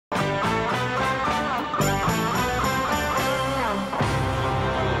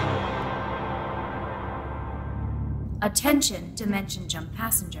Attention Dimension Jump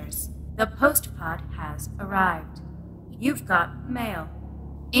passengers. The post-pod has arrived. You've got mail.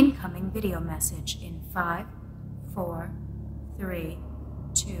 Incoming video message in 5, 4, 3,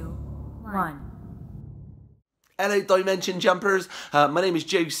 2, 1. Hello Dimension Jumpers, my name is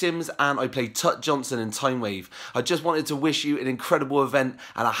Joe Sims and I play Tut Johnson in Time Wave. I just wanted to wish you an incredible event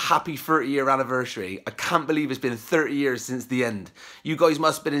and a happy 30-year anniversary. I can't believe it's been 30 years since the end. You guys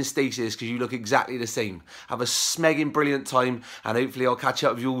must have been in stasis because you look exactly the same. Have a smegging brilliant time and hopefully I'll catch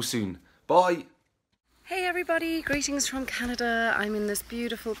up with you all soon. Bye! Hey everybody, greetings from Canada. I'm in this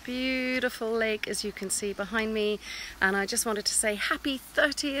beautiful, beautiful lake as you can see behind me, and I just wanted to say happy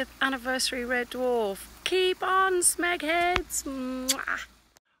 30th anniversary Red Dwarf. Keep on, smegheads! Mwah.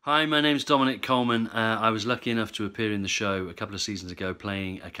 Hi, my name's Dominic Coleman. I was lucky enough to appear in the show a couple of seasons ago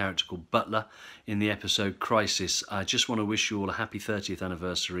playing a character called Butler in the episode Crisis. I just want to wish you all a happy 30th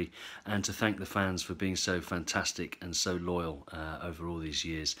anniversary and to thank the fans for being so fantastic and so loyal over all these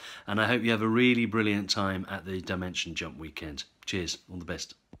years. And I hope you have a really brilliant time at the Dimension Jump weekend. Cheers, all the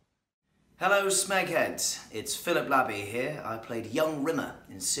best. Hello Smegheads, it's Philip Labey here. I played young Rimmer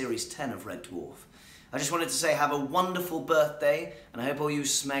in Series 10 of Red Dwarf. I just wanted to say have a wonderful birthday, and I hope all you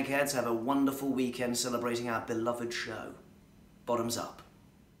smegheads have a wonderful weekend celebrating our beloved show. Bottoms up.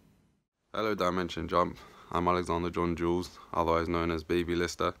 Hello Dimension Jump, I'm Alexander John-Jules, otherwise known as Baby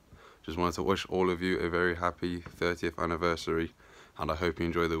Lister. Just wanted to wish all of you a very happy 30th anniversary, and I hope you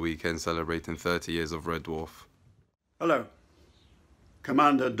enjoy the weekend celebrating 30 years of Red Dwarf. Hello,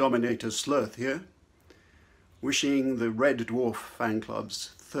 Commander Dominator Slurth here, wishing the Red Dwarf Fan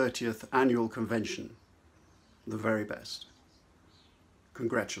Club's 30th annual convention the very best.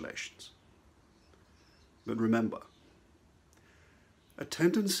 Congratulations. But remember, a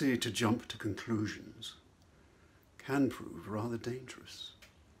tendency to jump to conclusions can prove rather dangerous.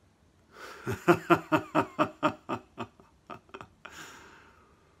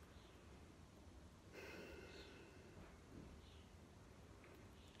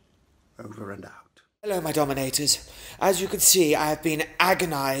 Over and out. Hello, my Dominators. As you can see, I have been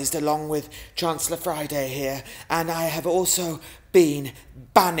agonised along with Chancellor Friday here, and I have also been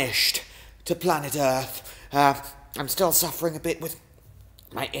banished to planet Earth. I'm still suffering a bit with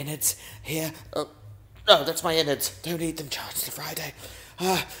my innards here. Oh, that's my innards. Don't eat them, Chancellor Friday.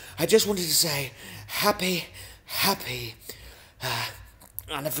 I just wanted to say happy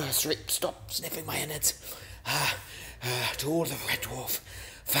anniversary. Stop sniffing my innards. To all the Red Dwarf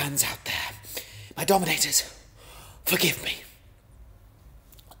fans out there. My Dominators, forgive me.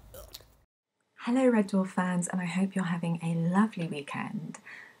 Hello Red Dwarf fans, and I hope you're having a lovely weekend.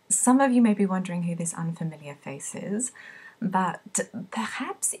 Some of you may be wondering who this unfamiliar face is, but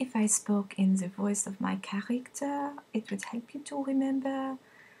perhaps if I spoke in the voice of my character, it would help you to remember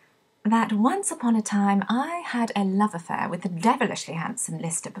that once upon a time I had a love affair with the devilishly handsome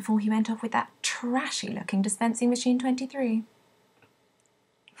Lister before he went off with that trashy-looking dispensing machine 23.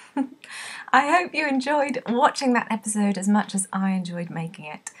 I hope you enjoyed watching that episode as much as I enjoyed making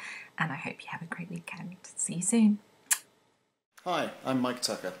it, and I hope you have a great weekend. See you soon. Hi, I'm Mike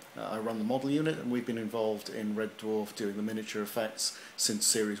Tucker. I run the model unit and we've been involved in Red Dwarf doing the miniature effects since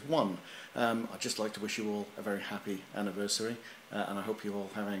Series 1. I'd just like to wish you all a very happy anniversary and I hope you're all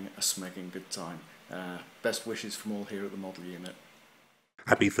having a smegging good time. Best wishes from all here at the model unit.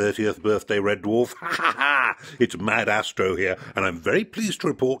 Happy 30th birthday, Red Dwarf. Ha ha ha! It's Mad Astro here, and I'm very pleased to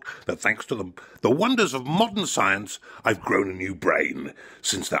report that thanks to the wonders of modern science, I've grown a new brain,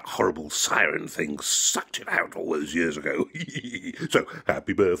 since that horrible siren thing sucked it out all those years ago. So,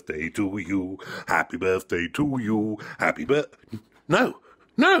 happy birthday to you, happy birthday to you, No,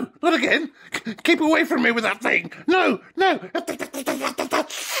 not again! Keep away from me with that thing! No!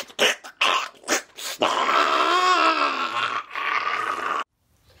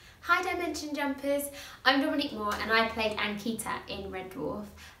 Hi Dimension Jumpers, I'm Dominique Moore and I played Ankita in Red Dwarf,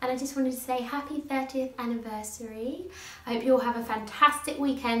 and I just wanted to say happy 30th anniversary. I hope you all have a fantastic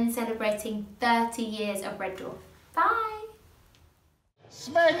weekend celebrating 30 years of Red Dwarf. Bye!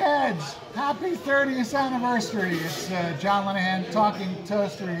 Smegheads, happy 30th anniversary. It's John Lenahan, talking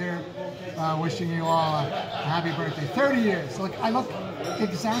toaster here, wishing you all a happy birthday. 30 years. Look, I look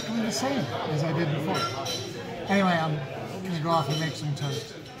exactly the same as I did before. Anyway, I'm going to go off and make some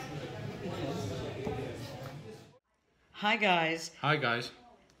toast. Hi guys. Hi guys.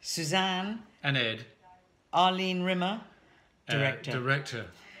 Suzanne. And Ed. Arlene Rimmer. Director. Director.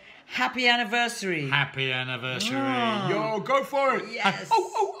 Happy anniversary. Happy anniversary. Yo, go for it. Yes.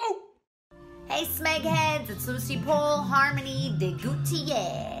 Hey Smegheads, it's Lucie, Pohl, Harmony, de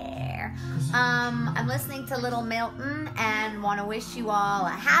Gouttiere. there. I'm listening to Little Milton and want to wish you all a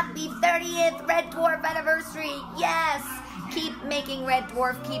happy 30th Red Dwarf anniversary. Yes! Keep making Red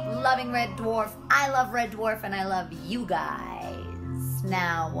Dwarf, keep loving Red Dwarf. I love Red Dwarf and I love you guys.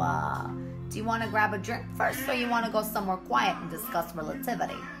 Now, do you want to grab a drink first or you want to go somewhere quiet and discuss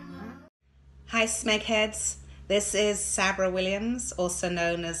relativity? Hi Smegheads, this is Sabra Williams, also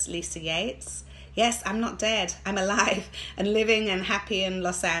known as Lisa Yates. Yes, I'm not dead, I'm alive and living and happy in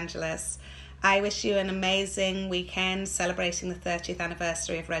Los Angeles. I wish you an amazing weekend celebrating the 30th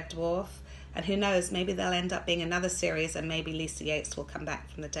anniversary of Red Dwarf. And who knows, maybe there'll end up being another series and maybe Lisa Yates will come back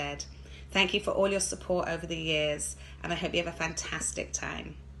from the dead. Thank you for all your support over the years and I hope you have a fantastic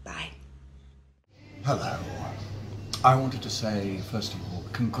time. Bye. Hello. I wanted to say, first of all,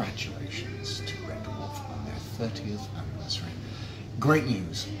 congratulations to Red Dwarf on their 30th anniversary. Great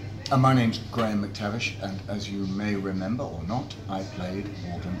news. My name's Graham McTavish, and as you may remember or not, I played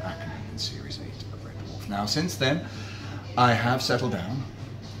Warden Ackerman in Series 8 of Red Dwarf. Now, since then, I have settled down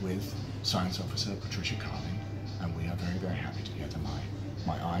with Science Officer Patricia Carling, and we are very, very happy together.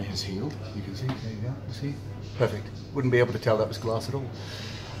 My eye has healed. You can see, there you go, you see? Perfect. Wouldn't be able to tell that was glass at all.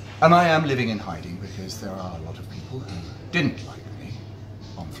 And I am living in hiding because there are a lot of people who didn't like me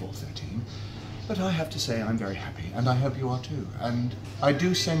on floor 13. But I have to say I'm very happy, and I hope you are too. And I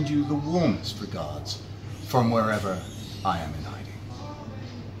do send you the warmest regards from wherever I am in hiding.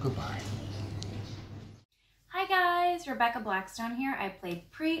 Goodbye. Hi guys, Rebecca Blackstone here. I played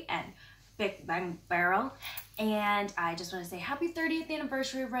Pre and Big Bang Barrel, and I just want to say happy 30th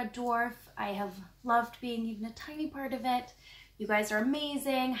anniversary of Red Dwarf. I have loved being even a tiny part of it. You guys are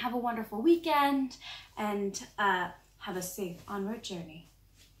amazing. Have a wonderful weekend and have a safe onward journey.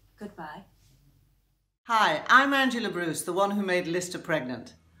 Goodbye. Hi, I'm Angela Bruce, the one who made Lister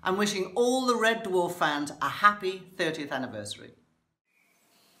pregnant. I'm wishing all the Red Dwarf fans a happy 30th anniversary.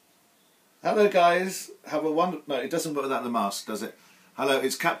 Hello guys, have a wonderful... No, it doesn't work without the mask, does it? Hello,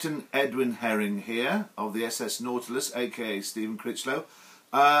 it's Captain Edwin Herring here of the SS Nautilus, aka Stephen Critchlow.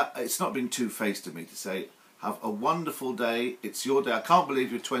 It's not been two-faced of me to say, have a wonderful day. It's your day. I can't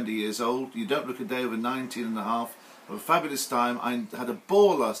believe you're 20 years old. You don't look a day over 19 and a half. Have a fabulous time. I had a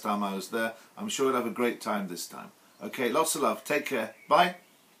ball last time I was there. I'm sure you'll have a great time this time. Okay, lots of love. Take care. Bye.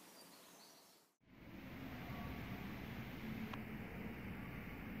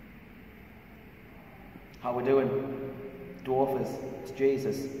 How we doing? Dwarfers, it's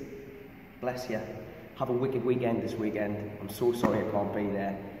Jesus. Bless you. Have a wicked weekend this weekend. I'm so sorry I can't be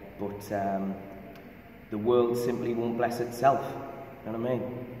there, but the world simply won't bless itself. You know what I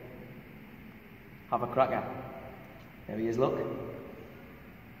mean? Have a cracker. There he is, look.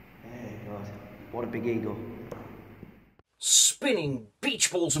 Hey, God. What a big ego. Spinning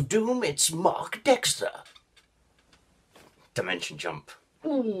beach balls of doom, it's Mark Dexter. Dimension jump.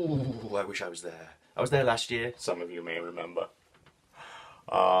 Ooh, I wish I was there. I was there last year, some of you may remember.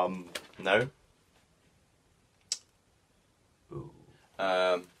 No? Ooh.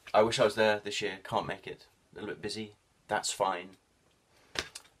 I wish I was there this year, can't make it. A little bit busy, that's fine.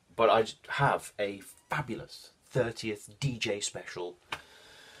 But I have a fabulous 30th DJ special.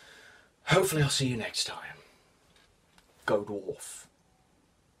 Hopefully I'll see you next time. Go Dwarf.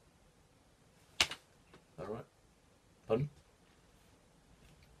 Alright? Pardon?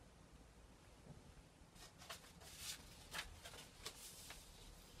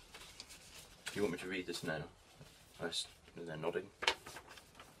 Do you want me to read this now? They're nodding.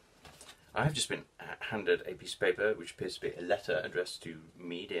 I have just been handed a piece of paper which appears to be a letter addressed to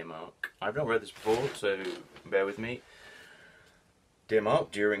me, dear Mark. I've not read this before, so bear with me. Dear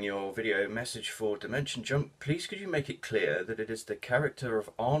Mark, during your video message for Dimension Jump, please could you make it clear that it is the character of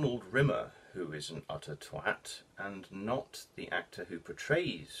Arnold Rimmer who is an utter twat, and not the actor who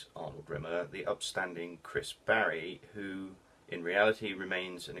portrays Arnold Rimmer, the upstanding Chris Barry, who in reality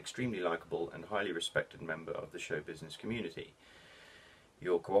remains an extremely likeable and highly respected member of the show business community.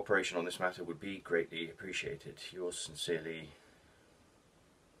 Your cooperation on this matter would be greatly appreciated. Yours sincerely,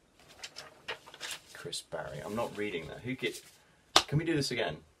 Chris Barry. I'm not reading that. Who gets... Can we do this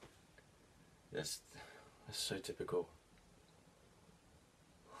again? That's so typical.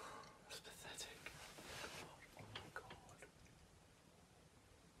 That's pathetic. Oh my God.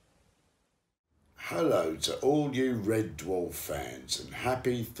 Hello to all you Red Dwarf fans and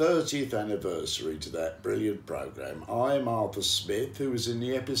happy 30th anniversary to that brilliant programme. I'm Arthur Smith, who was in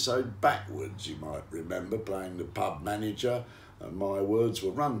the episode Backwards, you might remember, playing the pub manager, and my words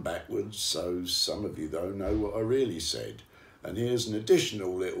were run backwards, so some of you though know what I really said. And here's an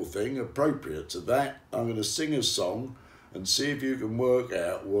additional little thing appropriate to that. I'm going to sing a song and see if you can work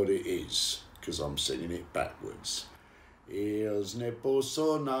out what it is, because I'm singing it backwards. Ne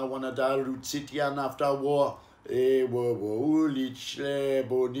posso na wanna da Lucian after war. Ulich,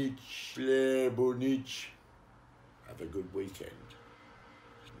 Bonich. Have a good weekend.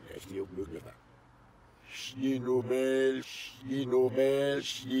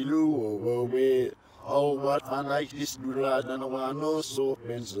 Oh, what fun like this lad and one no so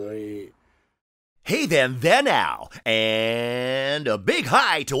pensary. Hey there now, and a big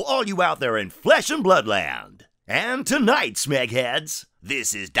hi to all you out there in Flesh and Bloodland. And tonight, Smegheads,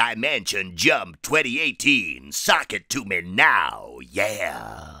 this is Dimension Jump 2018. Sock it to me now,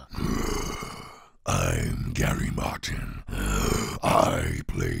 yeah. I'm Gary Martin. I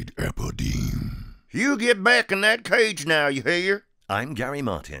played Epideme. You get back in that cage now, you hear? I'm Gary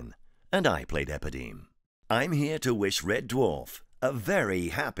Martin, and I played Epideme. I'm here to wish Red Dwarf a very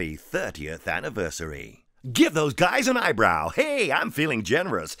happy 30th anniversary. Give those guys an eyebrow. Hey, I'm feeling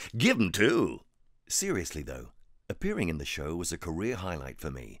generous. Give them two. Seriously, though, appearing in the show was a career highlight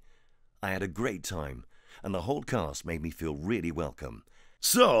for me. I had a great time, and the whole cast made me feel really welcome.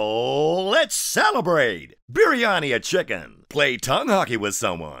 So, let's celebrate! Biryani a chicken, play tongue hockey with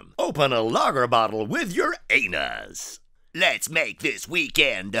someone, open a lager bottle with your anus. Let's make this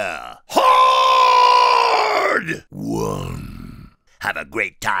weekend hard! One. Have a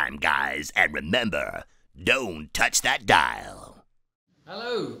great time, guys, and remember, don't touch that dial.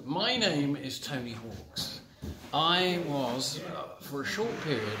 Hello, my name is Tony Hawks. I was, for a short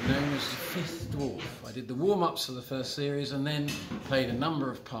period, known as the Fifth Dwarf. I did the warm-ups for the first series and then played a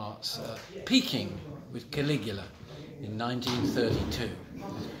number of parts, peaking with Caligula in 1932.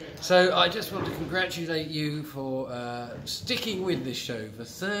 So I just want to congratulate you for sticking with this show for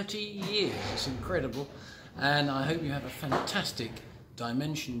 30 years. It's incredible. And I hope you have a fantastic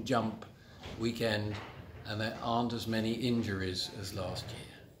Dimension Jump weekend and there aren't as many injuries as last year.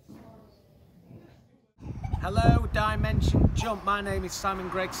 Hello, Dimension Jump. My name is Simon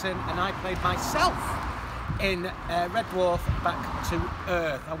Gregson and I played myself in Red Dwarf Back to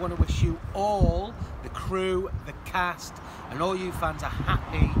Earth. I want to wish you all, the crew, the cast, and all you fans a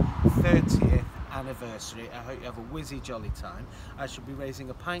happy 30th anniversary. I hope you have a whizzy jolly time. I shall be raising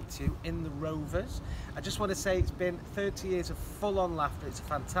a pint to you in the Rovers. I just want to say it's been 30 years of full-on laughter. It's a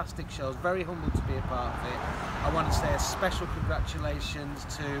fantastic show. I was very humbled to be a part of it. I want to say a special congratulations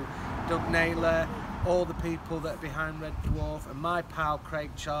to Doug Naylor, all the people that are behind Red Dwarf, and my pal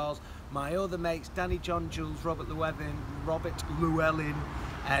Craig Charles, my other mates Danny John-Jules, Robert Llewellyn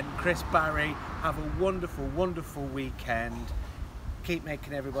and Chris Barry. Have a wonderful, wonderful weekend. Keep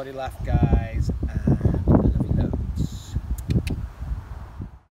making everybody laugh, guys, and I love you loads.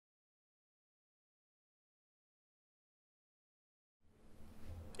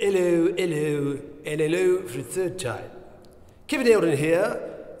 Hello, hello, and hello for the third time. Kevin Eldon here,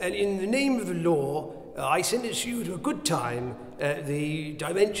 and in the name of the law, I sentence you to a good time at the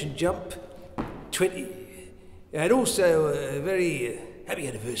Dimension Jump 20, and also a very happy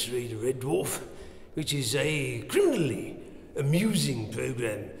anniversary to Red Dwarf, which is a criminally amusing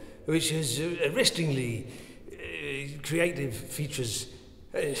program which has arrestingly creative features.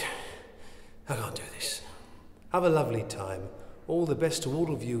 I can't do this. Have a lovely time. All the best to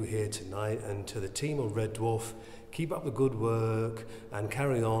all of you here tonight, and to the team of Red Dwarf. Keep up the good work and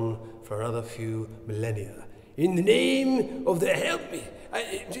carry on for another few millennia. In the name of the help me.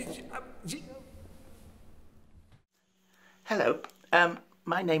 Hello,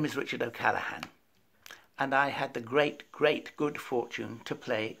 my name is Richard O'Callaghan, and I had the great good fortune to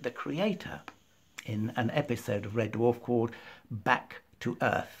play the creator in an episode of Red Dwarf called Back to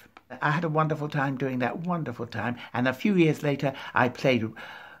Earth. I had a wonderful time doing that, wonderful time, and a few years later I played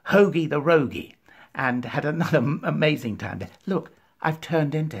Hoagie the Rogie and had another amazing time there. Look, I've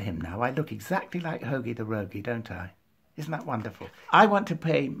turned into him now. I look exactly like Hoagie the Rogie, don't I? Isn't that wonderful? I want to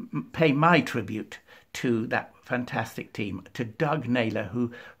pay my tribute to that fantastic team, to Doug Naylor,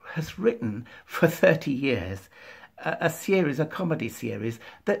 who has written for 30 years a comedy series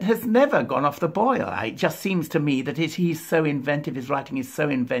that has never gone off the boil. It just seems to me that he's so inventive, his writing is so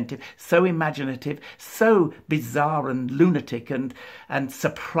inventive, so imaginative, so bizarre and lunatic and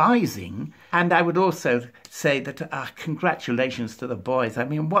surprising. And I would also say that congratulations to the boys. I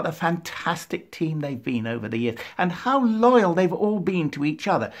mean, what a fantastic team they've been over the years, and how loyal they've all been to each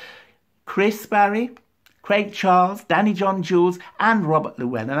other. Chris Barry, Craig Charles, Danny John-Jules and Robert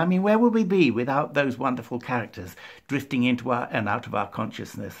Llewellyn. I mean, where would we be without those wonderful characters drifting into and out of our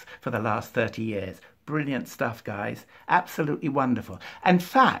consciousness for the last 30 years? Brilliant stuff, guys. Absolutely wonderful. In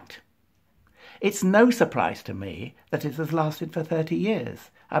fact, It's no surprise to me that it has lasted for 30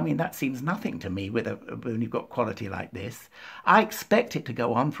 years. I mean, that seems nothing to me when you've got quality like this. I expect it to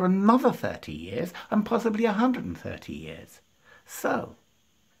go on for another 30 years and possibly 130 years. So,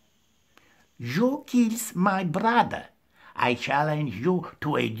 you kills my brother. I challenge you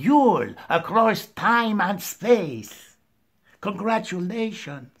to a duel across time and space.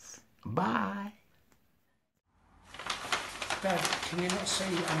 Congratulations. Bye. Dad, can you not see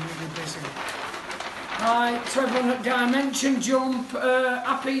I'm really busy? Hi, to everyone at Dimension Jump,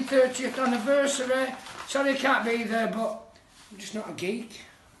 happy 30th anniversary. Sorry I can't be there, but I'm just not a geek.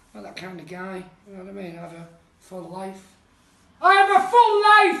 Not that kind of guy, you know what I mean? I have a full life. I have a full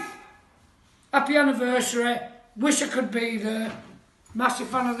life! Happy anniversary. Wish I could be there. Massive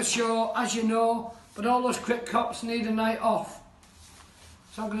fan of the show, as you know, but all those crit cops need a night off.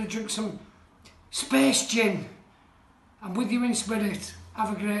 So I'm going to drink some space gin. I'm with you in spirit.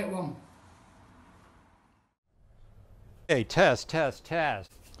 Have a great one. Hey, test.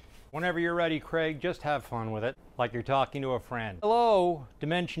 Whenever you're ready, Craig, just have fun with it, like you're talking to a friend. Hello,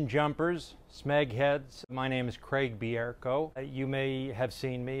 Dimension Jumpers, Smegheads. My name is Craig Bierko. You may have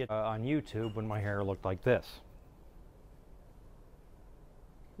seen me on YouTube when my hair looked like this.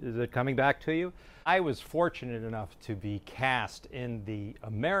 Is it coming back to you? I was fortunate enough to be cast in the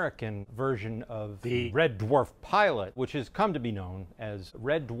American version of the Red Dwarf pilot, which has come to be known as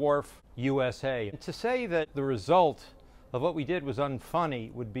Red Dwarf USA. And to say that the result of what we did was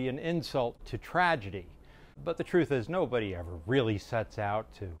unfunny would be an insult to tragedy. But the truth is, nobody ever really sets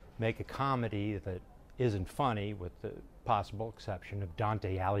out to make a comedy that isn't funny, with the possible exception of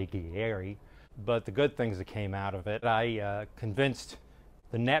Dante Alighieri. But the good things that came out of it, I convinced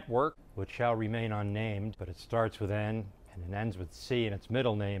the network, which shall remain unnamed, but it starts with N and it ends with C, and its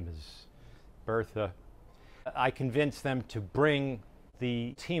middle name is Bertha. I convinced them to bring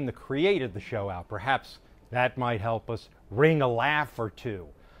the team that created the show out. Perhaps that might help us wring a laugh or two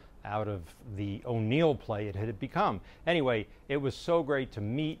out of the O'Neill play it had become. Anyway, it was so great to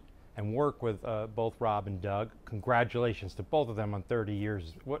meet and work with both Rob and Doug. Congratulations to both of them on 30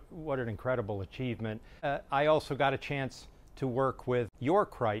 years. What an incredible achievement. I also got a chance to work with your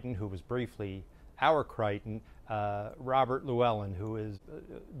Crichton, who was briefly our Crichton, Robert Llewellyn, who is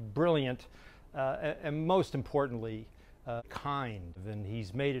brilliant and most importantly kind. And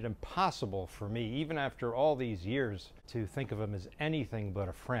he's made it impossible for me, even after all these years, to think of him as anything but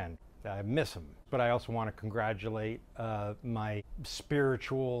a friend. I miss him. But I also want to congratulate my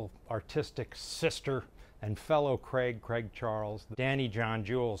spiritual, artistic sister and fellow Craig Charles, Danny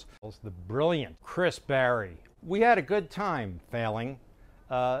John-Jules, the brilliant Chris Barry. We had a good time failing,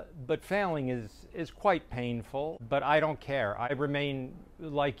 but failing is quite painful, but I don't care. I remain,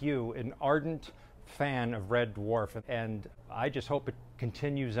 like you, an ardent fan of Red Dwarf, and I just hope it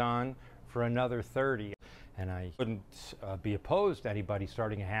continues on for another 30. And I wouldn't be opposed to anybody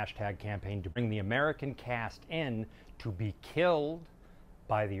starting a hashtag campaign to bring the American cast in to be killed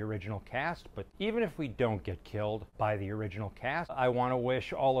by the original cast. But even if we don't get killed by the original cast, I want to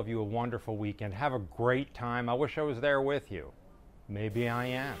wish all of you a wonderful weekend. Have a great time. I wish I was there with you. Maybe I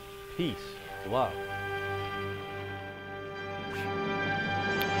am. Peace. Love.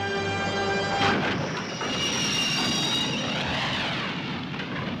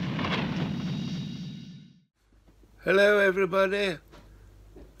 Hello everybody,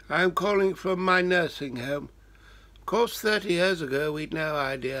 I'm calling from my nursing home. Of course 30 years ago we'd no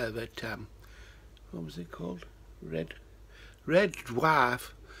idea that, what was it called? Red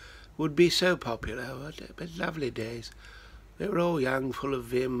Dwarf would be so popular. But lovely days. They were all young, full of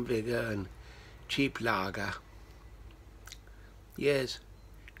vim, vigour and cheap lager. Yes,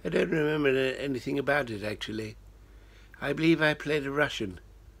 I don't remember anything about it actually. I believe I played a Russian,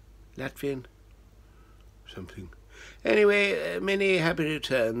 Latvian, something. Anyway, many happy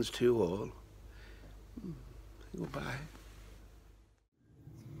returns to all. Goodbye.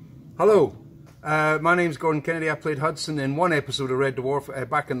 Hello, my name's Gordon Kennedy. I played Hudson in one episode of Red Dwarf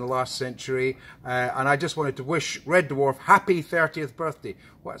back in the last century, and I just wanted to wish Red Dwarf happy 30th birthday.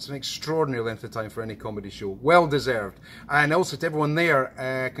 Well, that's an extraordinary length of time for any comedy show. Well deserved. And also to everyone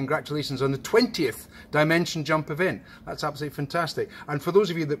there, congratulations on the 20th Dimension Jump event. That's absolutely fantastic. And for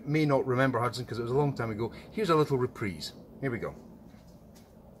those of you that may not remember Hudson, because it was a long time ago, here's a little reprise. Here we go.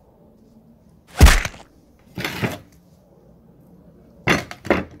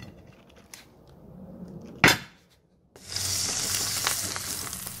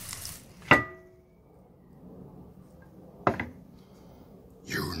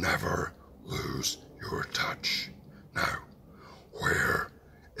 You never lose your touch. Now, where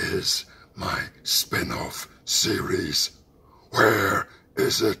is my spin-off series? Where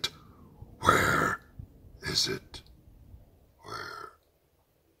is it? Where is it? Where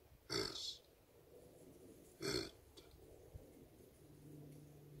is it?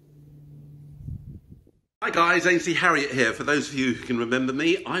 Hi guys, Ainsley Harriott here. For those of you who can remember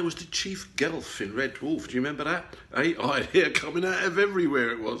me, I was the chief Gelf in Red Dwarf. Do you remember that? Hey, I had hair coming out of everywhere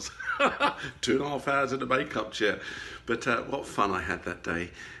it was. 2.5 hours in a makeup chair. But what fun I had that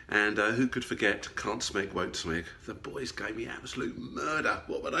day. And who could forget Can't Smeg, Won't Smeg? The boys gave me absolute murder.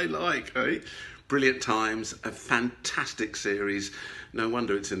 What were they like, eh? Brilliant times, a fantastic series. No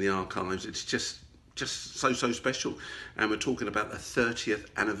wonder it's in the archives. It's just so special. And we're talking about the 30th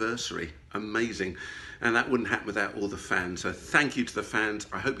anniversary. Amazing. And that wouldn't happen without all the fans. So thank you to the fans.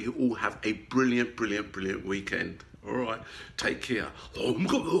 I hope you all have a brilliant weekend. All right, take care. I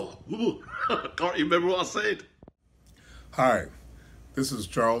can't remember what I said. Hi, this is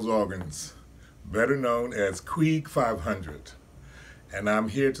Charles Augins, better known as Queeg 500. And I'm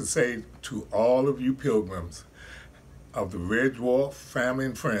here to say to all of you pilgrims of the Red Dwarf family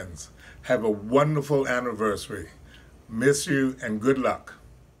and friends, have a wonderful anniversary. Miss you and good luck.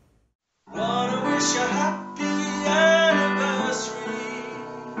 Wanna wish a happy anniversary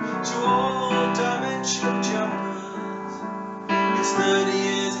to all dimension jumpers. It's 30